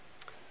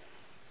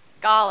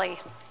Golly,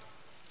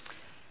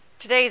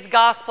 today's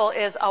gospel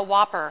is a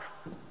whopper.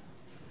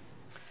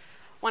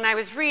 When I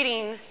was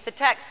reading the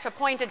text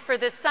appointed for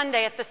this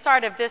Sunday at the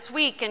start of this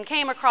week and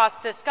came across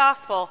this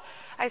gospel,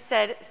 I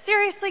said,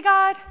 seriously,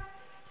 God?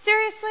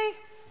 Seriously?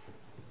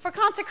 For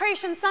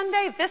Consecration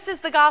Sunday, this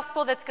is the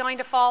gospel that's going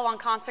to fall on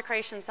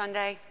Consecration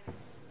Sunday?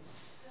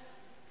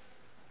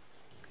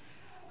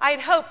 I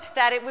had hoped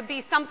that it would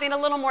be something a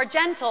little more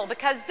gentle,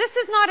 because this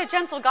is not a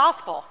gentle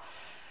gospel.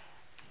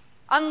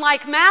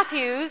 Unlike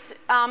Matthew's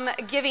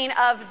giving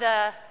of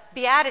the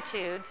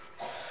Beatitudes,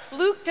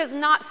 Luke does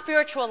not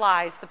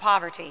spiritualize the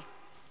poverty.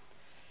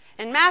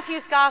 In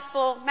Matthew's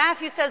gospel,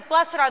 Matthew says,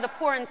 blessed are the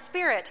poor in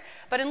spirit.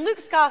 But in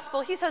Luke's gospel,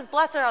 he says,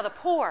 blessed are the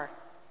poor.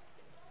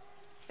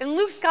 In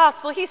Luke's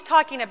gospel, he's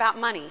talking about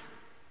money.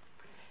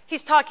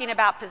 He's talking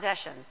about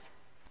possessions.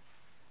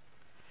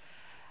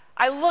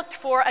 I looked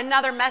for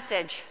another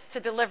message to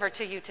deliver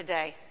to you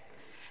today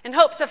in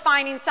hopes of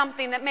finding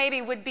something that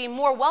maybe would be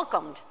more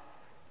welcomed.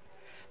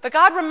 But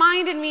God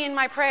reminded me in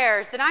my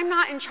prayers that I'm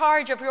not in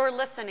charge of your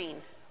listening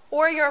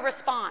or your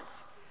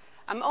response.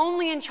 I'm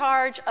only in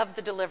charge of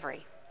the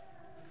delivery.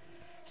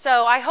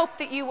 So I hope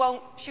that you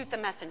won't shoot the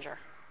messenger.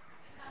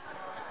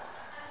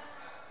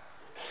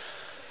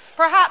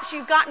 Perhaps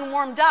you've gotten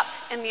warmed up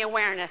in the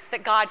awareness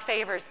that God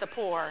favors the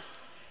poor.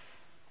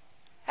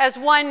 As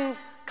one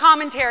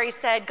commentary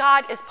said,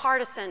 God is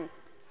partisan.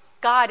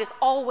 God is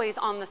always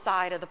on the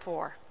side of the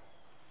poor.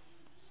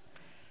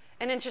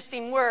 An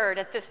interesting word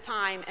at this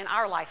time in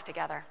our life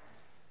together.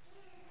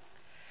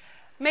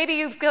 Maybe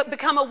you've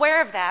become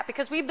aware of that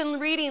because we've been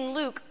reading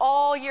Luke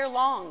all year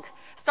long,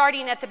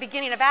 starting at the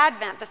beginning of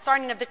Advent, the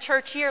starting of the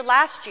church year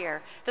last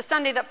year, the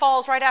Sunday that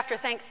falls right after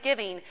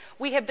Thanksgiving.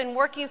 We have been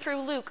working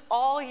through Luke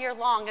all year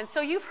long, and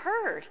so you've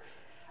heard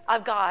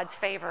of God's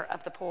favor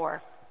of the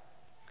poor.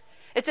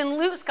 It's in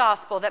Luke's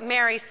gospel that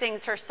Mary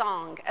sings her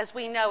song, as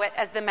we know it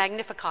as the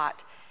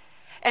Magnificat.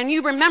 And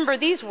you remember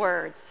these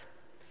words.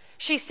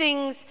 She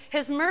sings,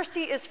 his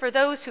mercy is for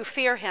those who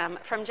fear him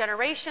from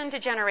generation to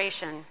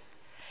generation.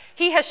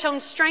 He has shown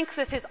strength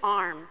with his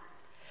arm.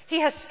 He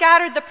has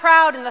scattered the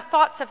proud in the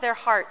thoughts of their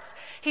hearts.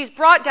 He's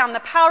brought down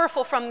the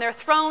powerful from their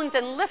thrones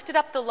and lifted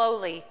up the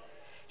lowly.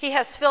 He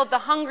has filled the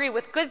hungry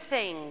with good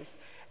things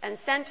and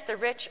sent the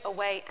rich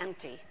away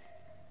empty.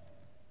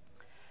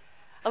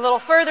 A little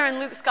further in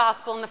Luke's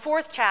gospel, in the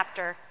 4th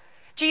chapter,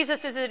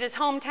 Jesus is at his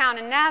hometown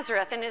in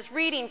Nazareth and is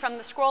reading from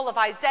the scroll of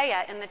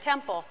Isaiah in the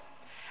temple.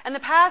 And the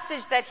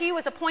passage that he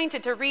was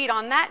appointed to read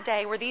on that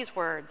day were these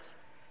words.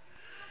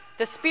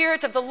 The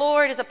Spirit of the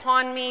Lord is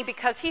upon me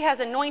because he has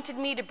anointed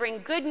me to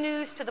bring good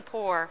news to the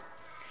poor.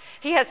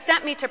 He has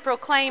sent me to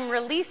proclaim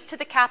release to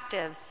the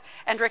captives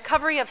and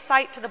recovery of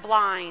sight to the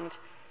blind,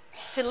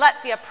 to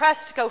let the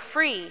oppressed go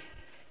free,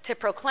 to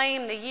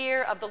proclaim the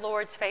year of the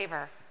Lord's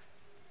favor.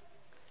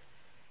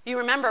 You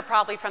remember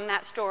probably from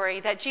that story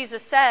that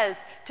Jesus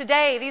says,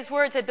 today these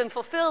words have been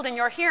fulfilled in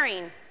your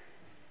hearing.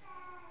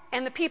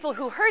 And the people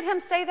who heard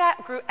him say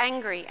that grew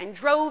angry and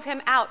drove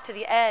him out to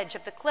the edge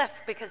of the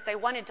cliff because they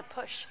wanted to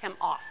push him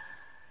off.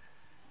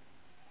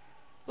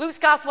 Luke's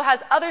gospel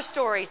has other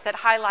stories that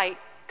highlight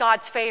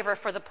God's favor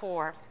for the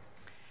poor.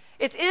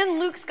 It's in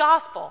Luke's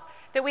gospel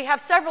that we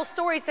have several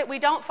stories that we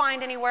don't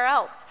find anywhere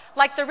else,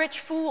 like the rich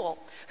fool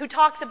who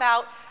talks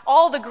about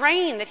all the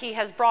grain that he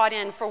has brought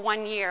in for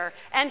 1 year,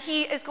 and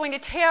he is going to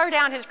tear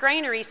down his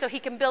granary so he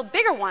can build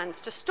bigger ones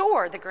to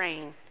store the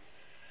grain.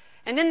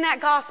 And in that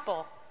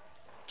gospel,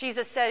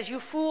 Jesus says,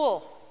 you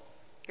fool,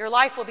 your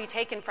life will be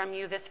taken from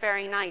you this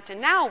very night. And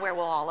now where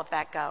will all of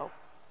that go?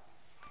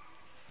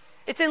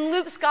 It's in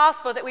Luke's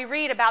gospel that we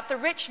read about the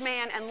rich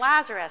man and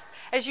Lazarus.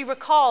 As you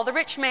recall, the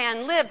rich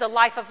man lives a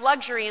life of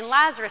luxury, and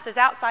Lazarus is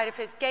outside of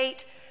his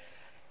gate,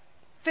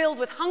 filled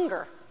with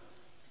hunger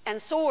and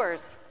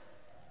sores.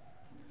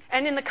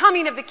 And in the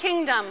coming of the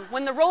kingdom,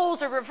 when the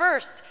roles are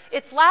reversed,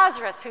 it's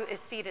Lazarus who is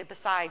seated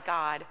beside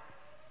God,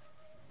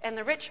 and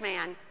the rich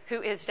man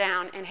who is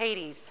down in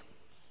Hades.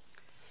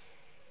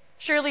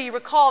 Surely you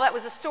recall that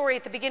was a story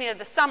at the beginning of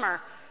the summer.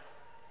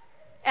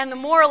 And the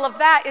moral of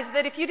that is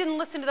that if you didn't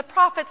listen to the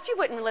prophets, you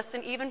wouldn't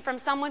listen even from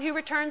someone who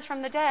returns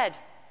from the dead.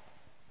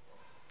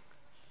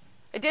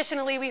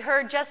 Additionally, we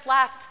heard just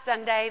last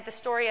Sunday the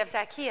story of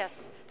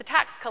Zacchaeus, the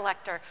tax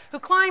collector, who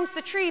climbs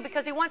the tree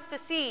because he wants to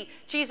see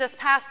Jesus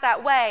pass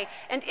that way.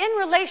 And in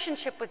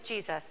relationship with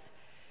Jesus,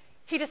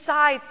 he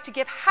decides to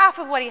give half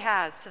of what he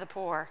has to the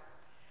poor.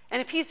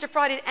 And if he's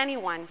defrauded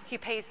anyone, he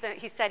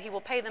said he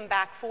will pay them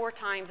back 4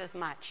 times as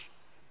much.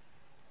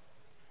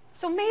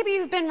 So maybe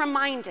you've been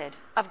reminded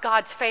of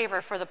God's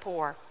favor for the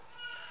poor,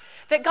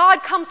 that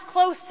God comes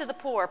close to the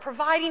poor,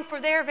 providing for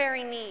their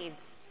very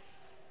needs.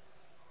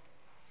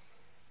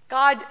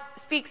 God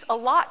speaks a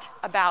lot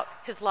about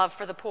his love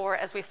for the poor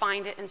as we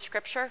find it in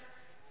Scripture.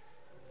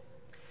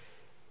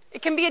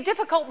 It can be a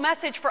difficult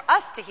message for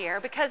us to hear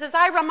because, as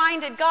I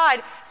reminded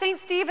God, St.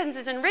 Stephen's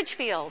is in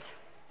Ridgefield.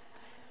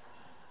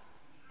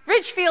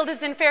 Ridgefield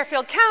is in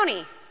Fairfield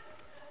County.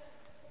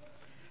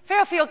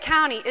 Fairfield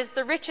County is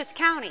the richest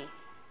county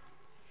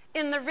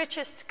in the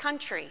richest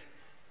country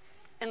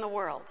in the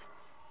world.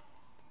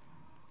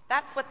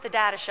 That's what the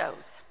data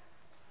shows.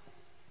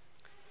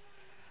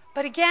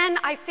 But again,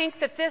 I think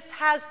that this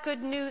has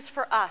good news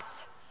for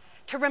us,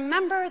 to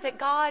remember that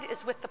God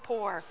is with the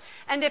poor.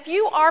 And if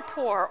you are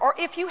poor, or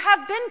if you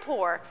have been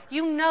poor,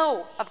 you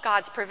know of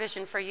God's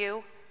provision for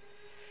you.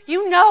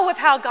 You know of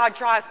how God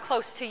draws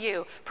close to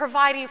you,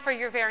 providing for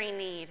your very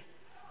need.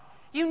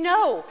 You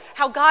know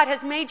how God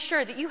has made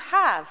sure that you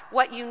have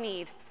what you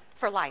need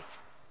for life.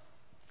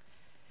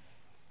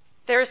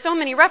 There are so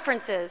many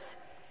references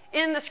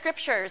in the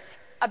scriptures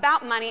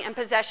about money and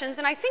possessions,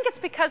 and I think it's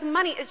because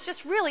money is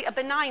just really a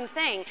benign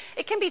thing.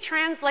 It can be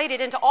translated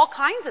into all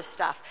kinds of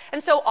stuff,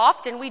 and so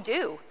often we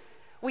do.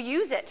 We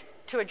use it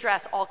to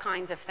address all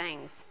kinds of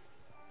things.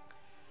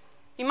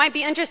 You might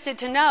be interested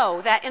to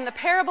know that in the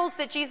parables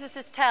that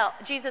Jesus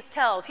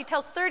tells, he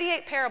tells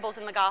 38 parables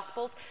in the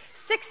Gospels.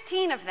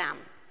 16 of them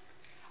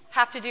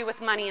have to do with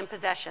money and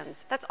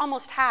possessions. That's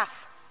almost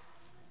half.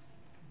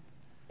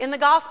 In the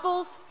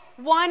Gospels,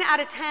 1 out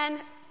of 10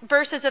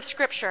 verses of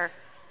Scripture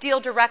deal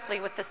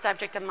directly with the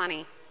subject of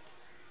money.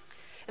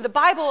 In the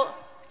Bible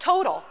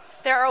total,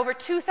 there are over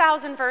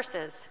 2,000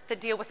 verses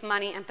that deal with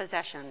money and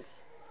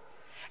possessions.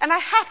 And I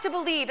have to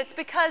believe it's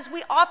because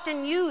we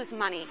often use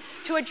money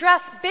to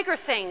address bigger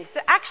things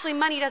that actually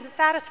money doesn't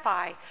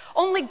satisfy.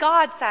 Only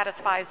God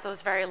satisfies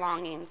those very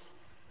longings.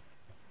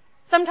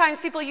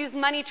 Sometimes people use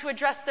money to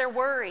address their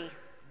worry.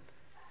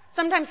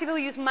 Sometimes people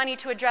use money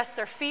to address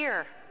their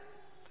fear.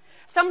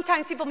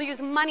 Sometimes people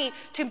use money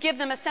to give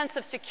them a sense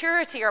of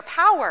security or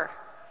power.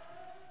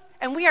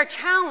 And we are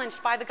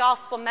challenged by the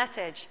gospel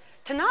message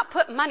to not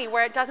put money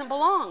where it doesn't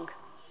belong.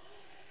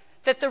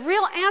 That the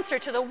real answer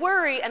to the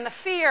worry and the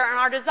fear and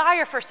our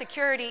desire for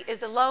security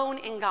is alone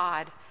in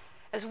God,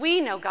 as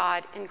we know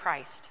God in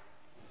Christ.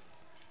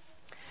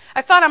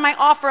 I thought I might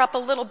offer up a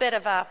little bit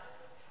of a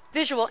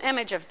visual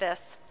image of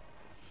this.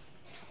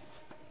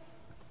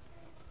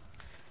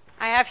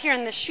 I have here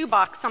in this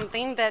shoebox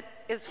something that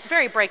is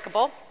very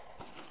breakable.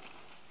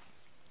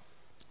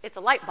 It's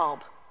a light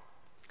bulb.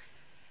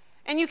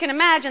 And you can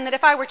imagine that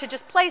if I were to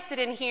just place it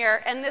in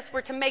here and this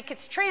were to make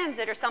its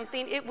transit or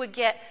something, it would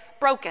get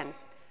broken.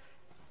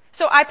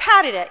 So I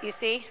padded it, you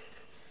see.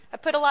 I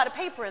put a lot of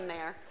paper in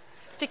there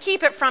to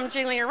keep it from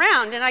jiggling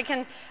around. And I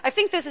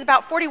think this is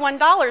about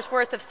 $41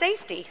 worth of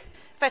safety.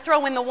 If I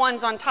throw in the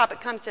ones on top, it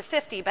comes to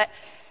 $50. But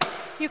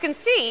you can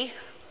see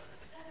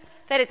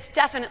that it's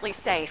definitely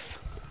safe.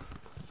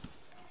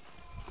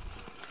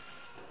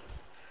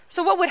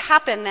 So what would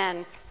happen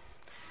then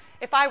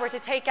if I were to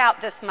take out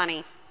this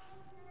money?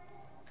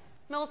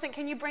 Millicent,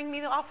 can you bring me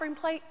the offering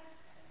plate?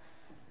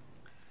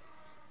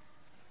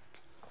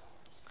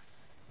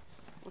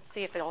 Let's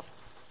see if it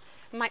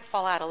might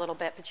fall out a little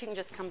bit, but you can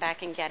just come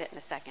back and get it in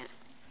a second.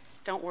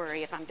 Don't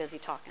worry if I'm busy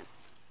talking.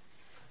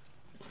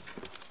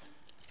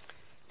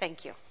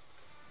 Thank you.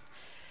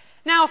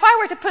 Now, if I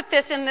were to put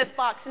this in this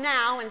box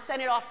now and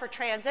send it off for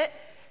transit,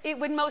 it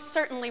would most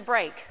certainly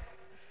break.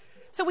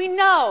 So we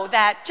know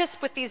that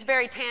just with these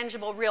very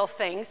tangible, real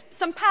things,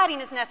 some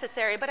padding is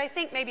necessary, but I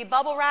think maybe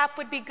bubble wrap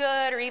would be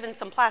good, or even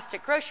some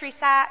plastic grocery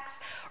sacks,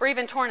 or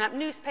even torn up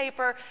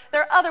newspaper.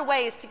 There are other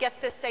ways to get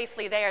this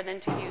safely there than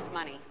to use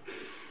money.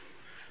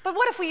 But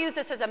what if we use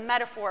this as a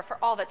metaphor for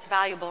all that's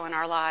valuable in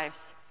our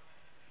lives?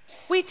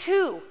 We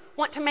too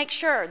want to make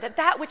sure that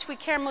that which we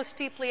care most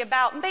deeply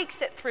about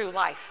makes it through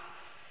life.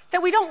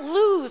 That we don't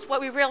lose what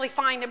we really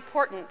find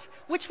important,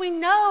 which we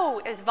know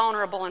is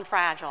vulnerable and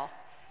fragile.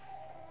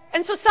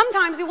 And so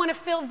sometimes we want to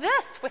fill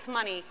this with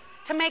money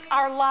to make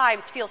our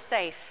lives feel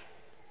safe.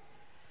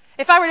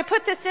 If I were to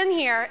put this in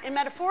here, and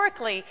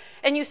metaphorically,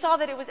 and you saw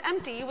that it was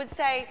empty, you would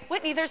say,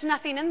 Whitney, there's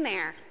nothing in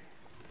there.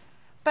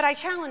 But I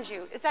challenge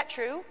you, is that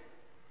true?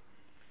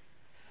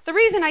 The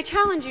reason I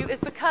challenge you is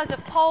because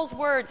of Paul's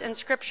words in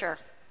Scripture.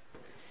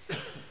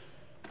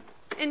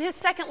 In his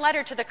second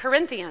letter to the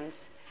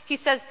Corinthians, he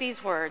says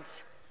these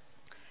words,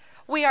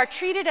 "We are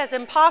treated as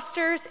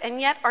impostors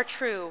and yet are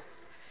true,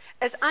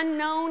 as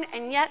unknown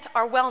and yet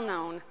are well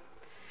known,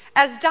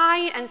 as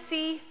dying and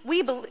see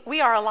we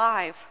are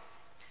alive,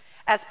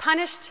 as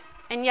punished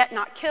and yet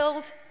not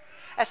killed,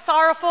 as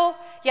sorrowful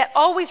yet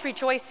always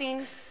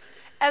rejoicing,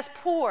 as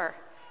poor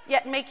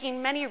yet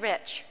making many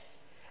rich,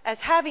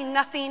 as having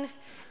nothing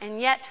and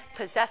yet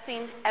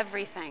possessing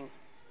everything."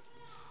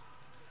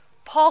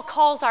 Paul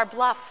calls our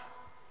bluff.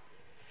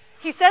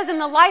 He says in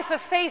the life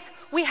of faith,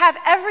 we have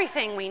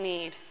everything we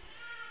need,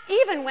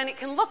 even when it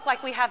can look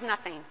like we have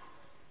nothing.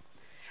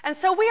 And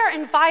so we are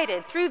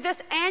invited through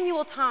this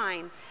annual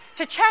time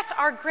to check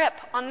our grip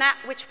on that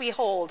which we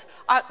hold,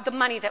 the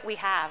money that we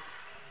have.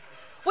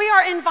 We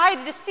are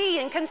invited to see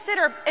and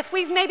consider if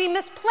we've maybe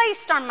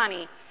misplaced our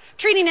money,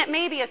 treating it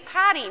maybe as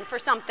padding for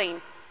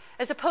something,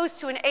 as opposed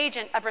to an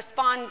agent of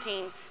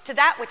responding to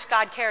that which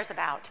God cares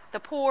about,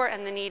 the poor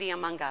and the needy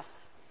among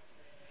us.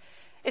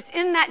 It's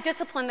in that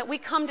discipline that we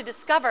come to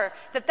discover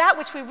that that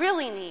which we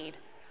really need,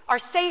 our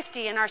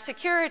safety and our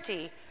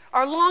security,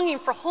 our longing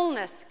for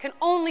wholeness, can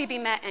only be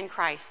met in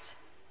Christ.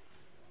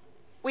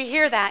 We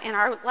hear that in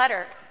our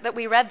letter that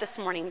we read this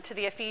morning to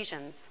the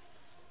Ephesians.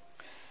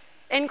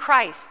 In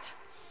Christ,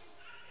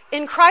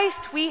 In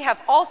Christ we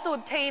have also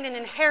obtained an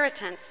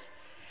inheritance,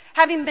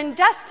 having been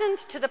destined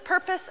to the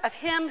purpose of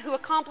him who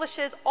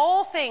accomplishes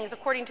all things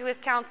according to his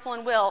counsel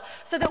and will,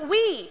 so that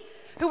we,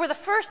 who were the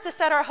first to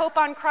set our hope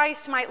on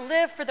Christ, might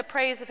live for the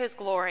praise of his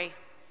glory.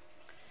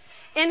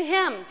 In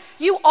him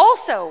you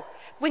also,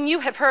 when you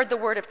have heard the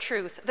word of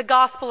truth, the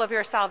gospel of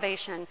your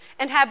salvation,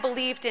 and have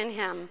believed in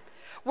him,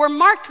 were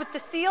marked with the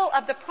seal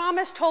of the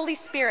promised Holy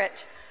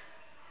Spirit.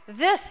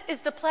 This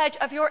is the pledge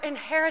of your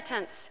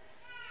inheritance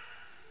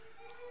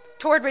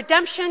toward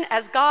redemption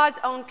as God's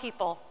own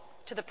people,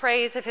 to the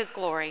praise of his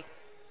glory.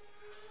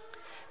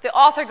 The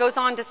author goes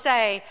on to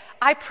say,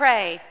 I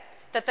pray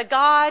that the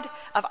God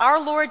of our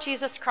Lord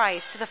Jesus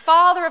Christ, the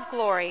Father of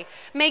glory,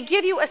 may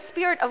give you a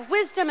spirit of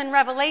wisdom and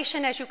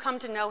revelation as you come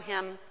to know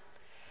him,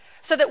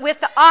 so that with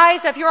the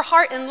eyes of your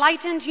heart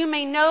enlightened, you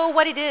may know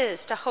what it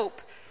is to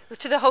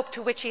the hope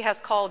to which he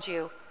has called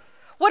you.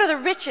 What are the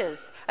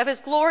riches of his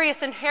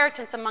glorious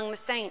inheritance among the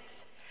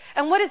saints?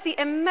 And what is the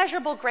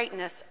immeasurable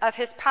greatness of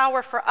his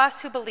power for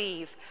us who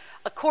believe,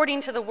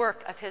 according to the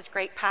work of his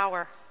great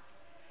power?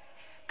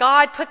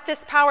 God put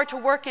this power to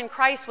work in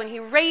Christ when he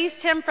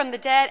raised him from the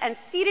dead and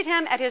seated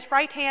him at his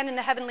right hand in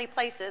the heavenly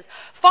places,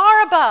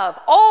 far above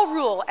all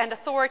rule and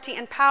authority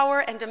and power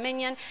and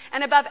dominion,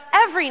 and above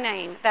every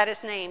name that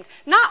is named,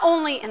 not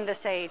only in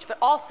this age, but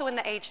also in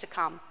the age to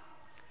come.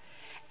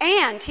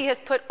 And he has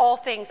put all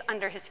things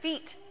under his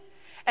feet,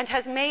 and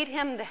has made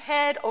him the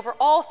head over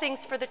all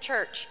things for the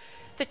church,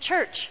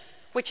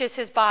 which is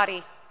his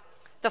body,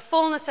 the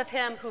fullness of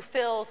him who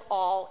fills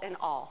all in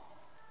all.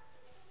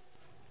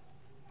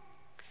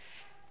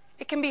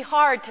 It can be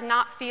hard to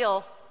not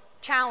feel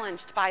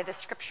challenged by this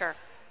scripture.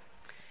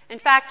 In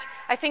fact,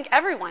 I think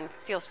everyone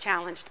feels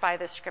challenged by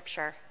this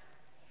scripture.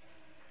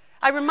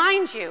 I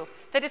remind you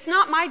that it's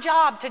not my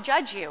job to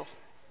judge you.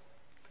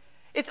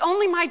 It's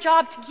only my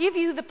job to give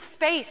you the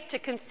space to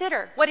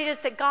consider what it is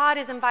that God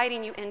is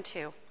inviting you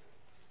into.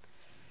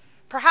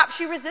 Perhaps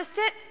you resist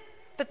it,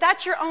 but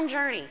that's your own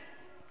journey.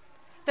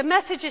 The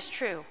message is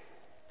true.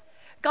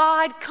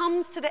 God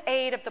comes to the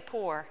aid of the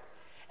poor.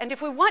 And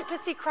if we want to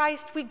see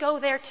Christ, we go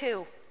there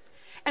too.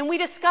 And we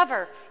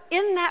discover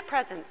in that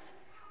presence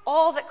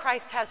all that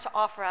Christ has to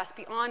offer us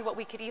beyond what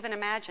we could even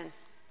imagine.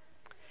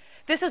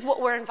 This is what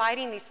we're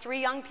inviting these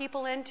 3 young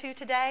people into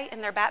today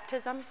in their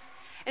baptism.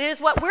 And it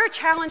is what we're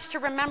challenged to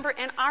remember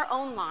in our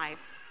own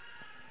lives.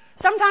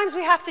 Sometimes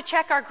we have to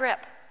check our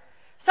grip.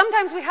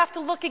 Sometimes we have to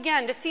look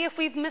again to see if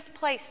we've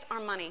misplaced our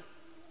money.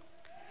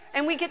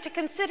 And we get to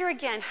consider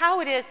again how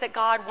it is that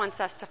God wants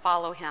us to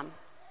follow him.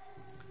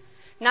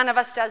 None of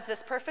us does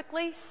this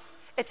perfectly.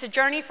 It's a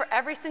journey for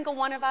every single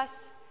one of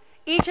us.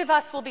 Each of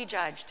us will be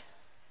judged.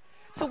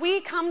 So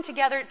we come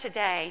together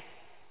today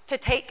to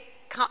take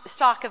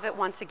stock of it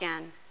once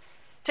again,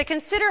 to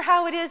consider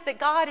how it is that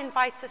God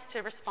invites us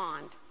to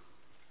respond.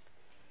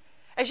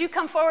 As you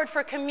come forward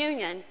for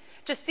communion,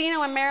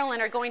 Justino and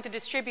Marilyn are going to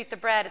distribute the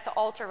bread at the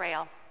altar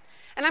rail,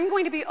 and I'm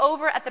going to be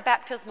over at the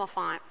baptismal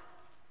font.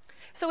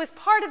 So as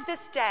part of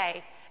this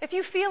day, if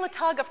you feel a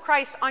tug of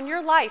Christ on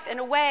your life in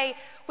a way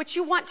which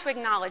you want to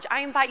acknowledge,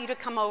 I invite you to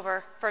come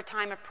over for a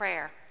time of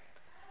prayer.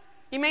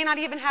 You may not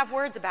even have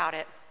words about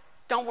it.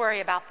 Don't worry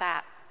about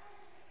that.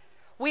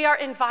 We are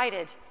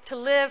invited to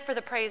live for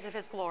the praise of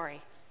his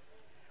glory.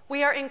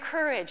 We are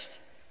encouraged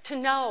to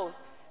know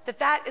that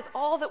that is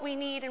all that we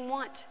need and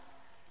want.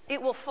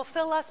 It will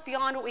fulfill us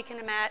beyond what we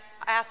can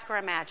ask or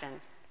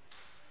imagine.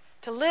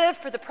 To live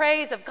for the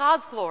praise of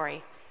God's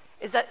glory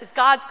is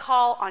God's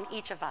call on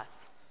each of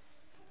us.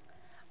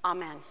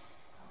 Amen.